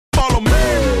on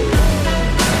me.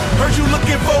 Heard you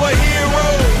looking for a hero.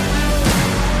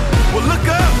 Well, look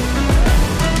up.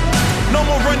 No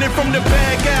more running from the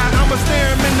bad guy. I'ma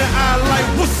stare him in the eye like,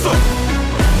 what's up?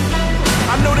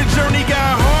 I know the journey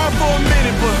got hard for a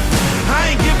minute, but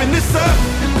I ain't giving this up.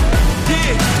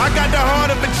 Yeah, I got the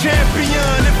heart of a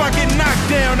champion. If I get knocked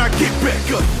down, I get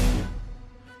back up.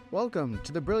 Welcome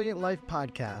to the Brilliant Life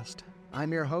Podcast.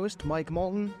 I'm your host, Mike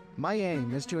Moulton. My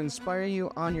aim is to inspire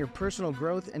you on your personal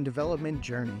growth and development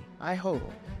journey. I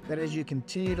hope that as you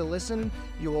continue to listen,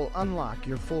 you will unlock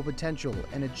your full potential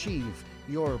and achieve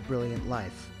your brilliant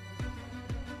life.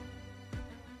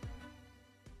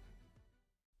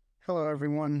 Hello,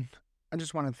 everyone. I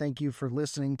just want to thank you for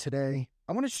listening today.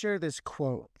 I want to share this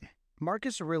quote.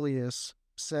 Marcus Aurelius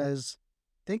says,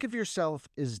 "Think of yourself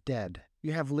as dead.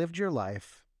 You have lived your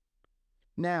life.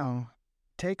 Now,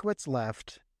 take what's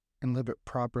left and live it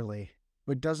properly.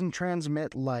 What doesn't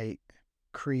transmit light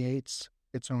creates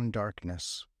its own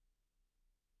darkness."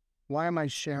 Why am I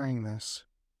sharing this?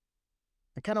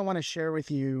 I kind of want to share with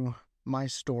you my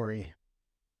story.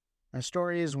 My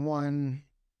story is one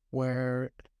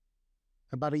where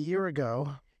about a year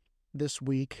ago, this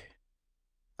week,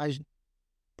 I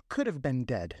could have been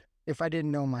dead if I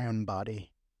didn't know my own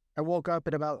body. I woke up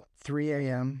at about 3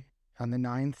 a.m. on the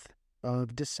 9th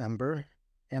of December,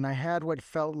 and I had what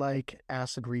felt like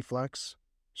acid reflux.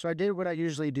 So I did what I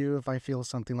usually do if I feel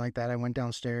something like that. I went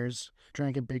downstairs,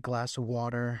 drank a big glass of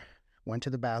water, went to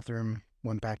the bathroom,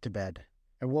 went back to bed.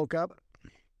 I woke up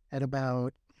at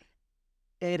about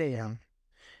 8 a.m.,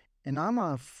 and I'm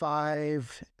a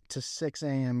 5 to 6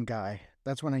 a.m. guy.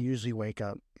 That's when I usually wake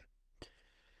up.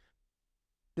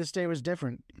 This day was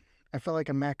different. I felt like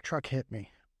a Mack truck hit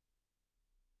me.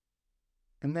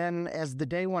 And then as the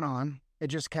day went on, it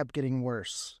just kept getting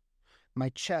worse. My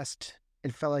chest,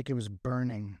 it felt like it was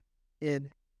burning.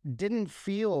 It didn't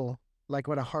feel like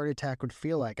what a heart attack would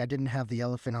feel like. I didn't have the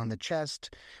elephant on the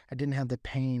chest. I didn't have the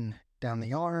pain down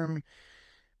the arm.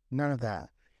 None of that.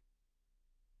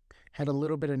 Had a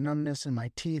little bit of numbness in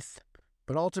my teeth.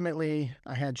 But ultimately,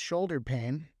 I had shoulder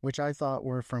pain, which I thought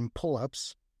were from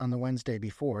pull-ups on the Wednesday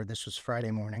before. This was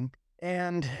Friday morning.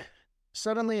 And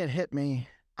suddenly it hit me.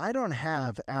 I don't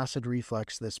have acid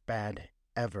reflux this bad,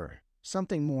 ever.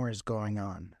 Something more is going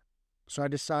on. So I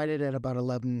decided at about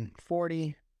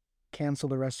 11:40, cancel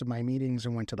the rest of my meetings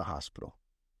and went to the hospital.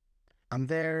 I'm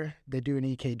there, they do an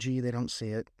EKG, they don't see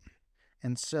it.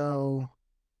 And so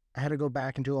I had to go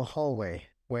back into a hallway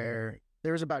where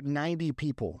there was about 90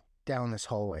 people down this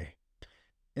hallway,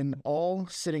 and all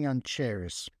sitting on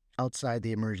chairs outside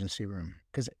the emergency room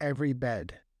because every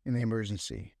bed in the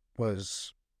emergency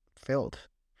was filled.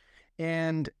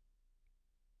 And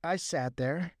I sat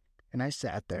there, and I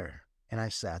sat there, and I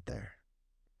sat there.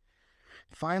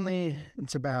 Finally,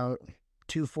 it's about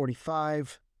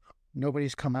 2:45.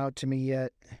 Nobody's come out to me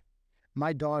yet.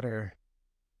 My daughter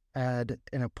had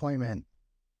an appointment,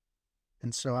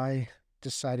 and so I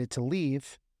decided to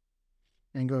leave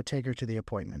and go take her to the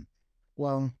appointment.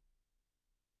 Well,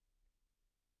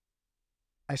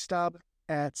 I stop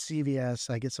at CVS.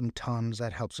 I get some Tums.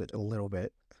 That helps it a little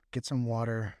bit. Get some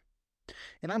water.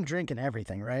 And I'm drinking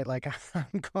everything, right? Like,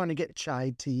 I'm going to get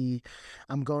chai tea.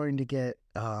 I'm going to get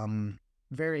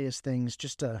various things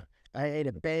I ate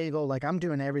a bagel. Like, I'm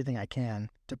doing everything I can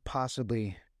to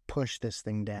possibly push this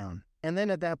thing down. And then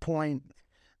at that point,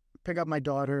 pick up my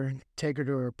daughter, take her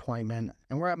to her appointment.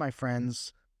 And we're at my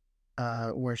friend's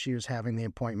where she was having the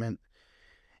appointment.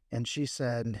 And she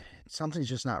said, something's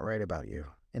just not right about you.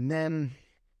 And then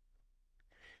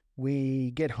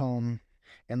we get home.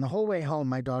 And the whole way home,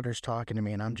 my daughter's talking to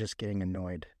me, and I'm just getting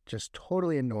annoyed. Just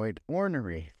totally annoyed.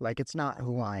 Ornery. Like, it's not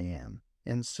who I am.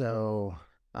 And so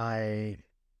I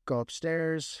go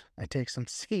upstairs. I take some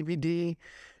CBD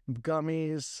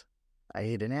gummies. I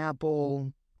eat an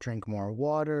apple. Drink more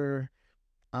water.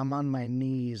 I'm on my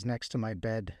knees next to my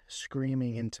bed,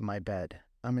 screaming into my bed.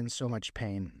 I'm in so much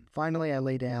pain. Finally, I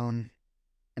lay down,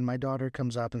 and my daughter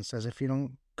comes up and says, if you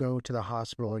don't go to the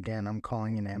hospital again, I'm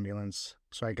calling an ambulance.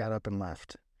 So I got up and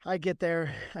left. I get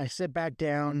there. I sit back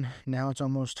down. Now it's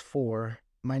almost 4.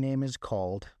 My name is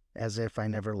called as if I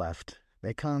never left.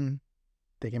 They come.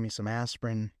 They give me some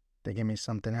aspirin. They give me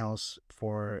something else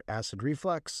for acid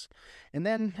reflux. And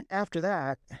then after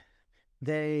that,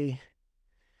 they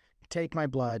take my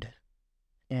blood.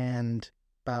 And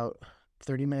about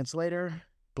 30 minutes later,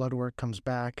 blood work comes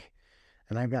back.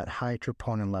 And I've got high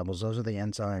troponin levels. Those are the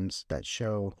enzymes that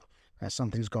show that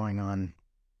something's going on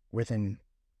within,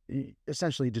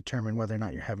 essentially determine whether or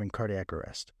not you're having cardiac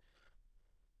arrest.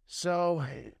 So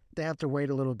they have to wait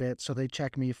a little bit. So they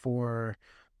check me for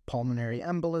pulmonary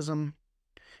embolism.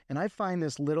 And I find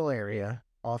this little area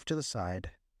off to the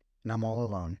side, and I'm all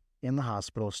alone in the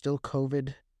hospital, still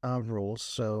COVID rules,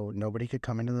 so nobody could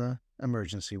come into the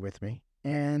emergency with me.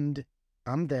 And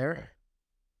I'm there.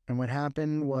 And what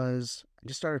happened was I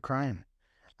just started crying.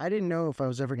 I didn't know if I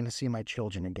was ever going to see my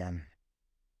children again.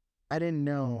 I didn't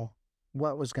know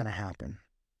what was going to happen.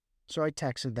 So I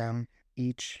texted them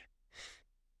each.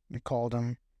 I called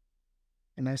them.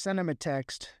 And I sent them a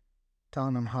text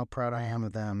telling them how proud I am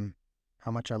of them, how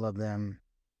much I love them.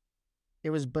 It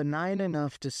was benign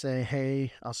enough to say,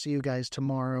 hey, I'll see you guys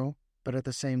tomorrow. But at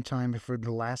the same time, if it were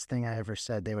the last thing I ever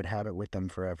said, they would have it with them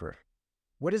forever.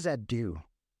 What does that do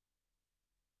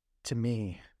to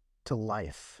me, to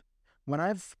life? When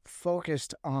I've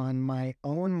focused on my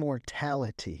own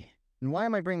mortality, and why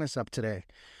am I bringing this up today?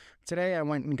 Today I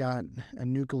went and got a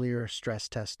nuclear stress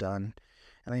test done,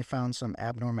 and they found some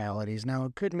abnormalities. Now,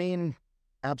 it could mean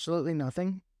absolutely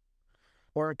nothing,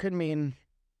 or it could mean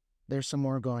there's some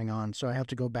more going on, so I have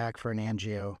to go back for an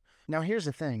angio. Now, here's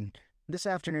the thing. This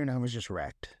afternoon, I was just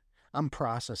wrecked. I'm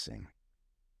processing.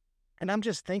 And I'm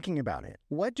just thinking about it.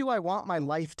 What do I want my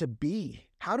life to be?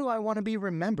 How do I want to be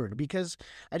remembered? Because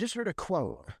I just heard a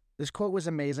quote. This quote was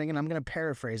amazing, and I'm going to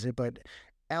paraphrase it, but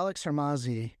Alex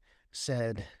Hermazi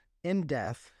said, in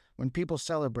death, when people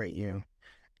celebrate you,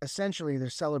 essentially they're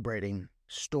celebrating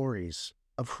stories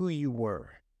of who you were.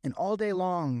 And all day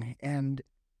long, and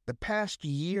the past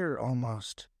year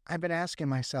almost, I've been asking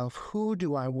myself, who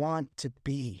do I want to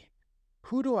be?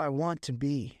 Who do I want to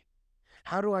be?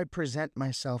 How do I present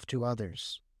myself to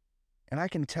others? And I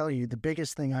can tell you the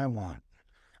biggest thing I want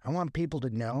people to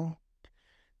know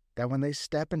that when they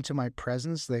step into my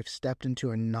presence, they've stepped into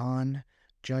a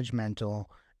non-judgmental,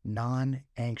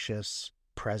 non-anxious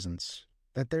presence.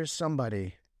 That there's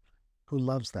somebody who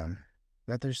loves them.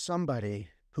 That there's somebody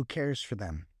who cares for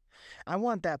them. I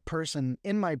want that person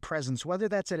in my presence, whether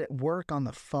that's at work on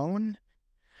the phone,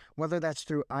 whether that's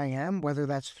through IM, whether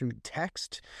that's through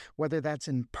text, whether that's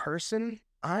in person.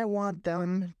 I want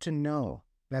them to know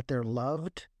that they're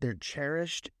loved, they're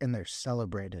cherished, and they're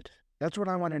celebrated. That's what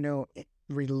I want to know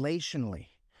relationally.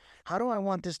 How do I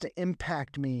want this to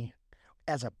impact me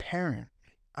as a parent?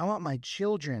 I want my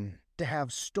children to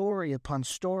have story upon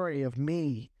story of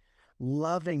me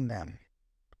loving them,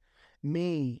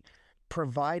 me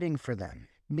providing for them,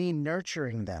 me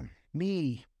nurturing them,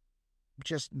 me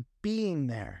just being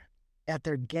there at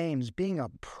their games, being a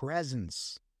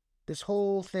presence. This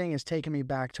whole thing has taken me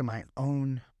back to my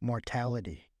own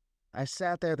mortality. I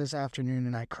sat there this afternoon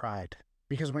and I cried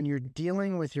because when you're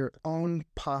dealing with your own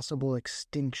possible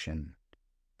extinction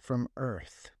from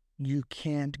Earth, you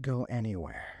can't go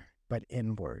anywhere but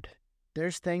inward.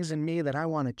 There's things in me that I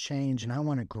want to change and I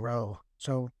want to grow.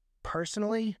 So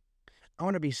personally, I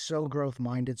want to be so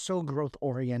growth-minded, so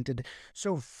growth-oriented,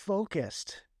 so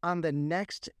focused on the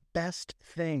next best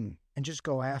thing and just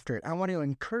go after it. I want to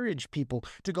encourage people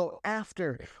to go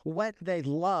after what they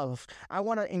love. I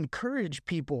want to encourage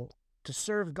people to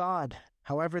serve God,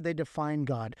 however they define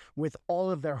God, with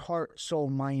all of their heart, soul,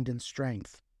 mind, and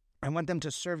strength. I want them to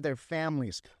serve their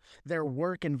families, their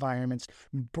work environments,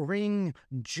 bring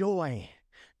joy,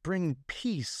 bring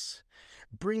peace,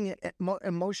 bring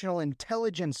emotional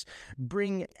intelligence,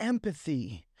 bring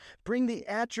empathy, bring the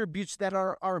attributes that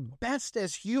are our best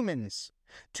as humans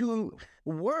to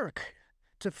work,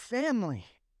 to family,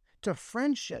 to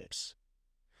friendships,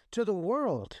 to the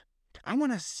world. I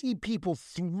want to see people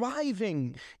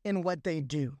thriving in what they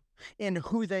do, in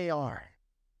who they are.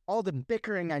 All the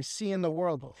bickering I see in the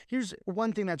world. Here's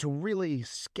one thing that's really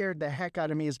scared the heck out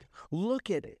of me is look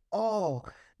at all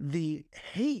the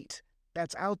hate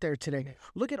that's out there today.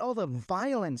 Look at all the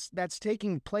violence that's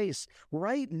taking place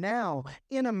right now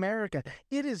in America.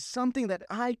 It is something that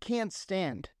I can't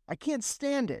stand. I can't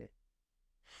stand it.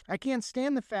 I can't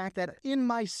stand the fact that in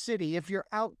my city, if you're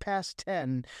out past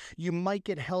 10, you might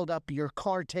get held up, your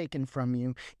car taken from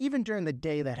you, even during the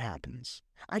day that happens.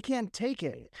 I can't take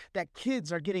it that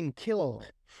kids are getting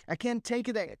killed. I can't take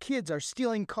it that kids are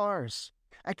stealing cars.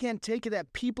 I can't take it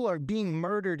that people are being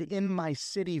murdered in my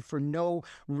city for no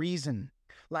reason.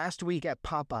 Last week at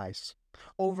Popeyes,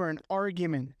 over an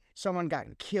argument, someone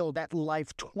got killed. That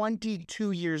life, 22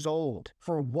 years old.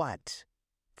 For what?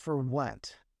 For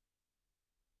what?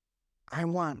 I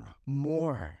want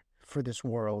more for this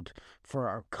world, for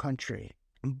our country.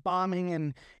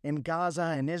 Bombing in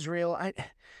Gaza and Israel, I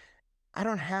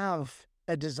don't have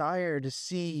a desire to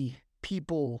see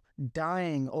people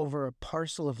dying over a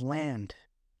parcel of land.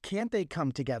 Can't they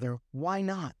come together? Why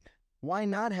not? Why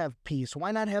not have peace?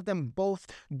 Why not have them both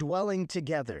dwelling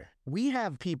together? We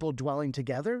have people dwelling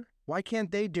together. Why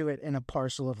can't they do it in a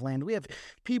parcel of land? We have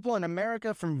people in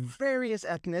America from various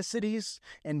ethnicities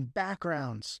and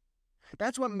backgrounds.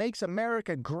 That's what makes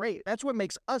America great. That's what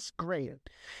makes us great,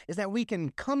 is that we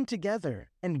can come together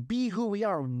and be who we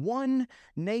are, one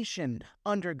nation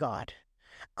under God.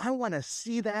 I want to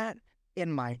see that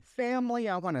in my family.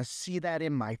 I want to see that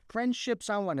in my friendships.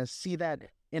 I want to see that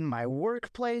in my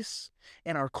workplace,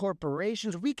 in our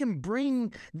corporations. We can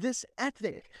bring this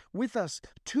ethic with us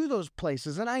to those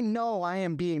places. And I know I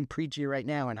am being preachy right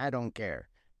now, and I don't care,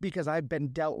 because I've been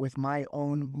dealt with my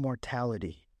own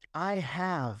mortality. I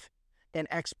have an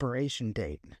expiration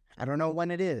date. I don't know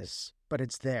when it is, but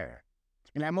it's there.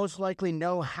 And I most likely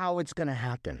know how it's going to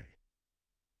happen.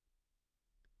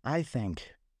 I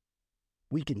think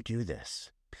we can do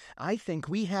this. I think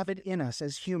we have it in us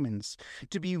as humans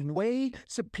to be way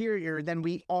superior than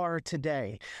we are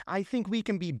today. I think we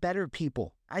can be better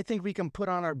people. I think we can put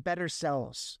on our better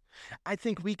selves. I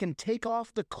think we can take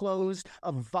off the clothes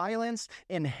of violence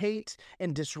and hate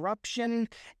and disruption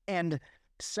and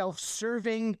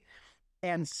self-serving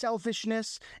and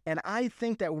selfishness, and I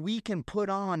think that we can put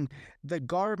on the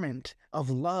garment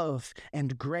of love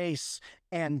and grace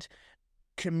and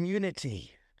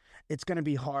community. It's going to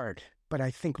be hard, but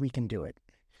I think we can do it.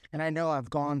 And I know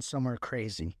I've gone somewhere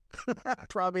crazy,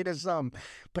 probably to some,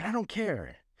 but I don't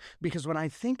care, because when I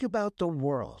think about the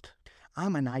world,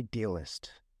 I'm an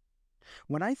idealist.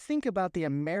 When I think about the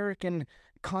American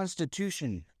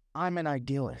Constitution, I'm an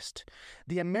idealist.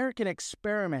 The American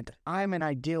experiment, I'm an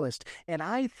idealist. And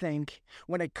I think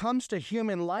when it comes to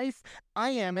human life, I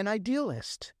am an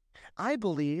idealist. I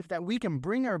believe that we can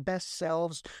bring our best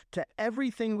selves to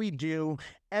everything we do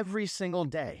every single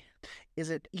day. Is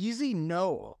it easy?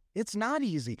 No, it's not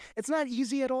easy. It's not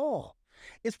easy at all.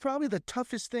 It's probably the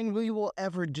toughest thing we will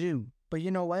ever do. But you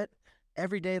know what?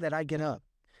 Every day that I get up,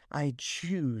 I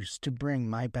choose to bring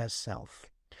my best self.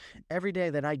 Every day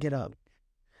that I get up,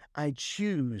 I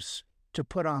choose to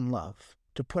put on love,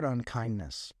 to put on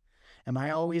kindness. Am I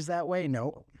always that way?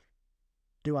 No.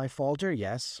 Do I falter?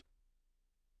 Yes.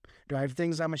 Do I have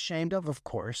things I'm ashamed of? Of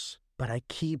course. But I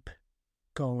keep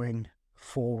going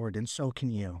forward, and so can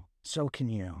you. So can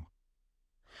you.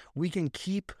 We can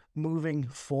keep moving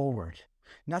forward.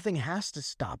 Nothing has to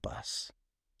stop us.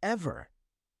 Ever.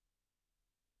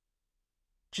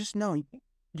 Just know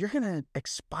you're going to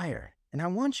expire. And I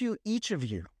want you, each of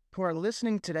you, who are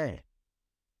listening today,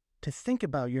 to think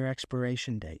about your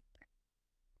expiration date.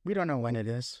 We don't know when it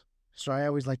is, so I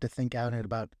always like to think out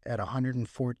at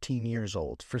 114 years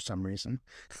old for some reason.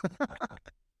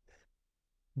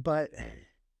 But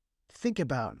think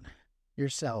about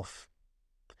yourself.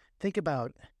 Think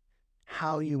about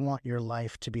how you want your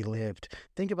life to be lived.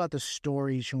 Think about the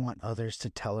stories you want others to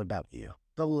tell about you.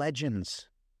 The legends,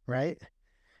 right?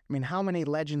 I mean, how many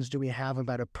legends do we have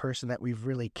about a person that we've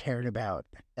really cared about?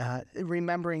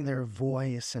 Remembering their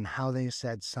voice and how they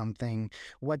said something,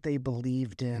 what they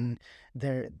believed in,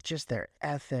 their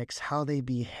ethics, how they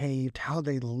behaved, how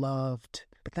they loved.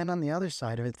 But then on the other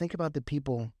side of it, think about the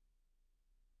people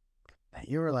that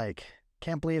you were like,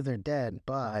 can't believe they're dead,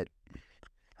 but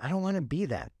I don't want to be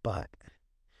that, but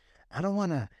I don't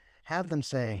want to have them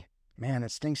say, man,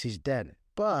 it stinks he's dead,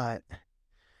 but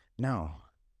no.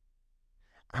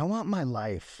 I want my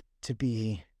life to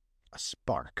be a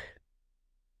spark.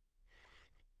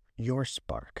 Your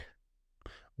spark.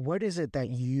 What is it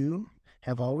that you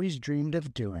have always dreamed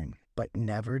of doing but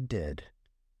never did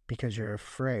because you're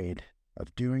afraid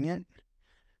of doing it,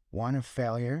 one of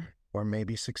failure, or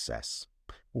maybe success?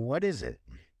 What is it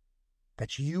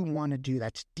that you want to do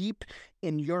that's deep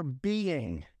in your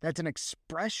being, that's an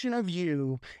expression of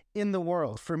you in the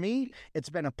world? For me, it's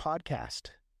been a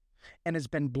podcast. And it's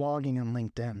been blogging on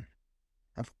LinkedIn.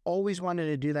 I've always wanted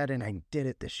to do that, and I did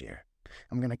it this year.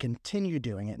 I'm going to continue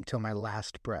doing it until my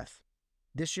last breath.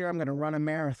 This year, I'm going to run a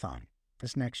marathon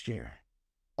this next year.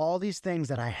 All these things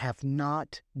that I have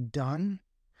not done,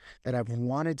 that I've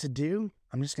wanted to do,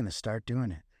 I'm just going to start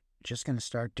doing it. Just going to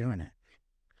start doing it.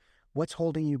 What's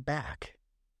holding you back?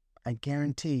 I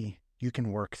guarantee you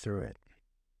can work through it.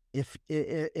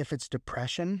 If it's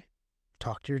depression,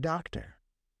 talk to your doctor.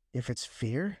 If it's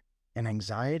fear and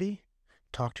anxiety,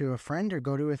 talk to a friend or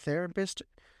go to a therapist.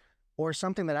 Or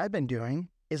something that I've been doing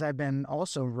is I've been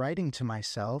also writing to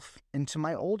myself and to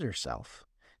my older self.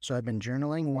 So I've been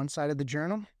journaling. One side of the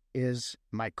journal is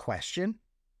my question,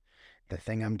 the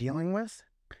thing I'm dealing with.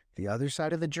 The other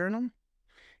side of the journal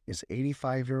is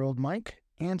 85-year-old Mike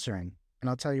answering. And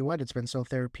I'll tell you what, it's been so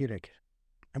therapeutic.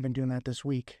 I've been doing that this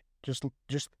week. Just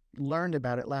learned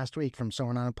about it last week from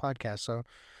someone on a podcast. So,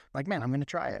 like, man, I'm going to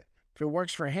try it. If it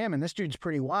works for him, and this dude's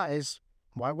pretty wise,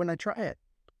 why wouldn't I try it?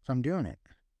 So I'm doing it.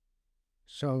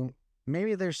 So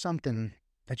maybe there's something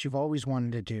that you've always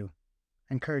wanted to do.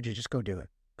 I encourage you, just go do it.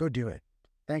 Go do it.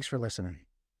 Thanks for listening.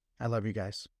 I love you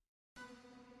guys.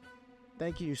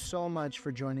 Thank you so much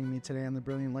for joining me today on the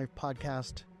Brilliant Life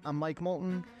Podcast. I'm Mike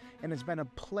Moulton, and it's been a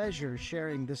pleasure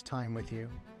sharing this time with you.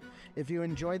 If you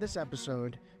enjoy this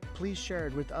episode, please share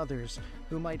it with others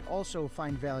who might also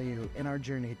find value in our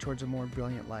journey towards a more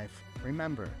brilliant life.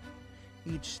 Remember,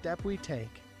 each step we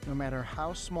take, no matter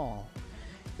how small,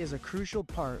 is a crucial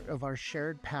part of our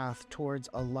shared path towards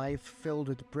a life filled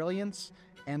with brilliance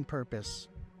and purpose.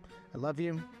 I love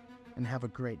you, and have a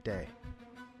great day.